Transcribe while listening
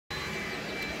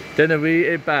Then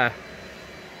we eat back.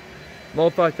 More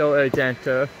photo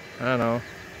agenter. I don't know.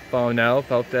 Phone now,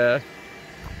 out there.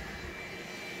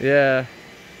 Yeah.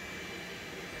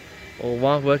 Or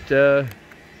one with the.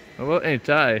 What ain't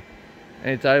I?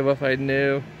 Ain't I what I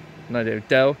knew? Not even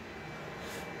tell.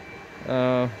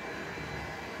 Yeah,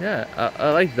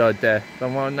 I like that there.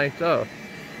 Someone nice though.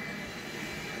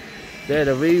 There's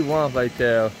the wee one right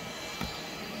there.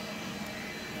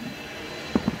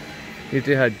 You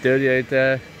see how dirty right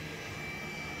there?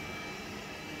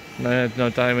 No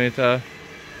time in there.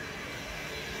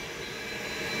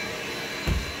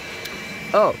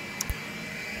 Oh!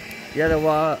 Yeah, the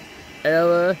one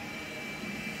error.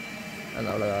 I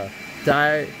don't know.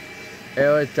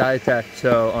 Error diecast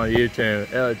show on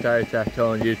YouTube. Error diecast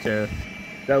show on YouTube.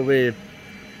 That'll be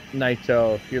nice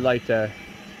show. If you like that.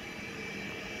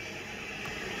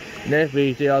 Next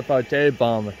week, the about J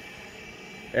Bomb.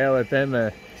 Error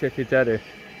Pimmer, 60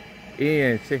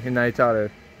 Ian, 69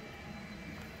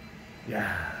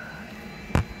 Yeah.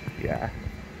 Yeah.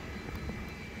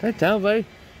 That down way?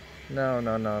 No,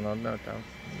 down.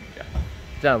 Yeah.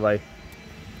 Down way.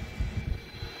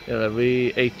 Yeah,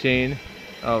 we 18.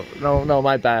 Oh, no,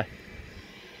 my bad.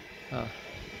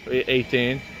 We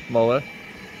 18. Mower.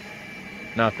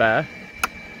 Not bad.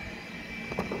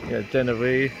 Yeah, then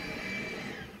we.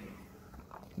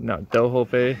 No,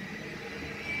 Dohope.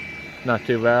 Not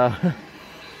too well.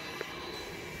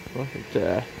 What's it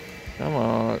there? Come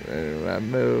on,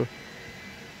 move.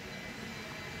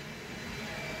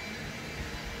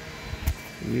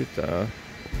 Utah.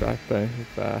 Back.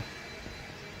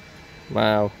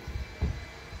 Wow.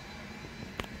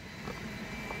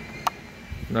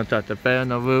 Not touch the bear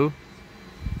no woo.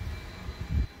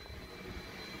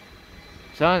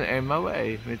 Son in my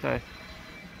way, me say.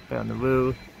 Bear no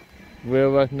woo.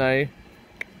 Real work night.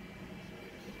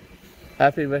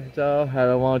 Happy birthday, had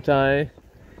a long time.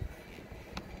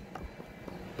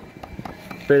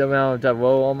 Bit around that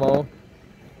roll almost.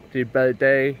 The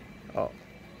birthday. Oh.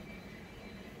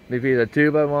 Maybe the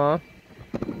 2x1.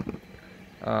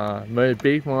 Maybe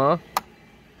beef one.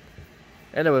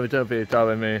 Anyway, we don't be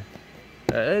talking me.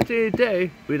 It's a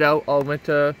day without all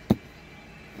winter.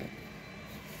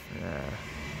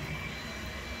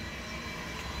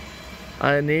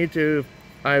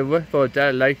 I work for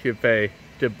that like you pay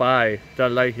to buy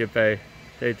that like you pay.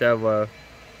 They that were.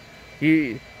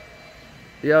 You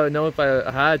know if I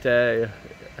had that,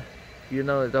 you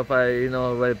know if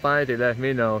I buy they let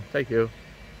me know. Thank you.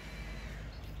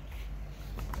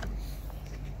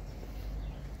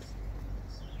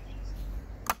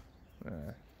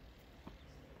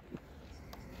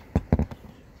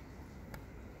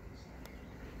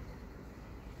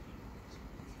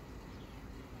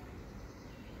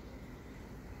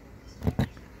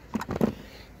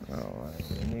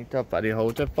 You need somebody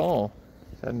hold the phone.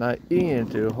 So not Ian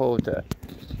to hold it.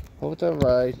 Hold it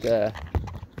right there.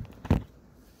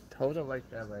 Hold it right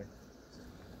that way.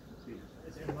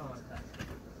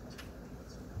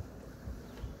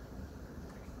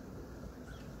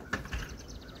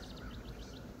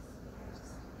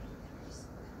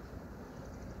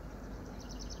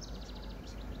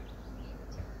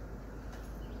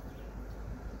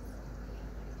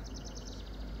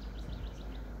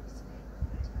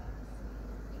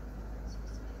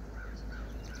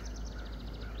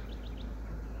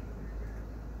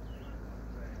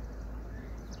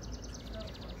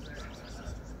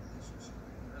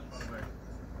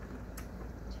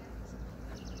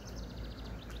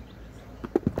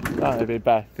 That'll be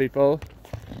back, people.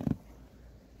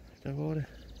 The water.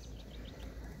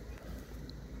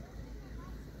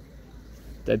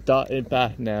 They're dotted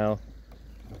back now.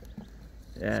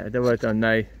 Yeah, they were done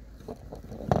nice.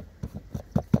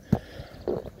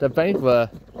 The bank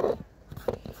were,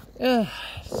 yeah,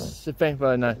 the bank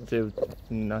were not too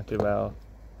well.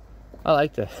 I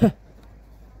liked it.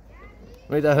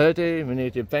 We the hoodie, we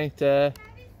need to paint there.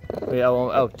 We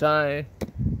are outside.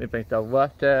 We paint the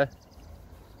water.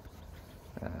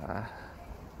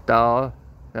 Đó,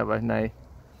 các bạn này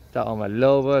chọn mà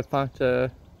lower puncher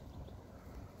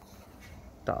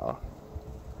đó.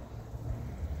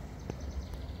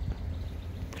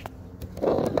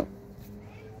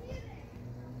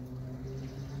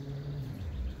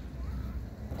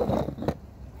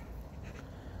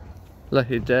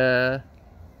 Look at there.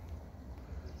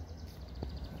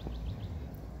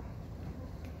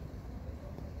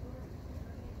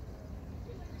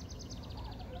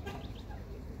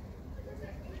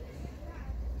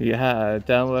 Yeah,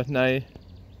 downward night.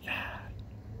 Yeah.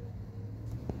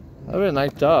 I really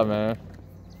like that, man.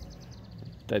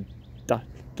 The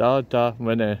dog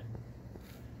winner.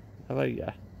 How about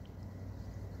yeah?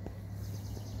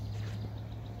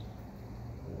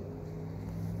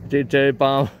 DJ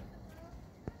bomb.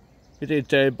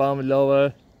 DJ bomb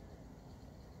lower.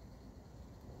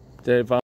 DJ bomb.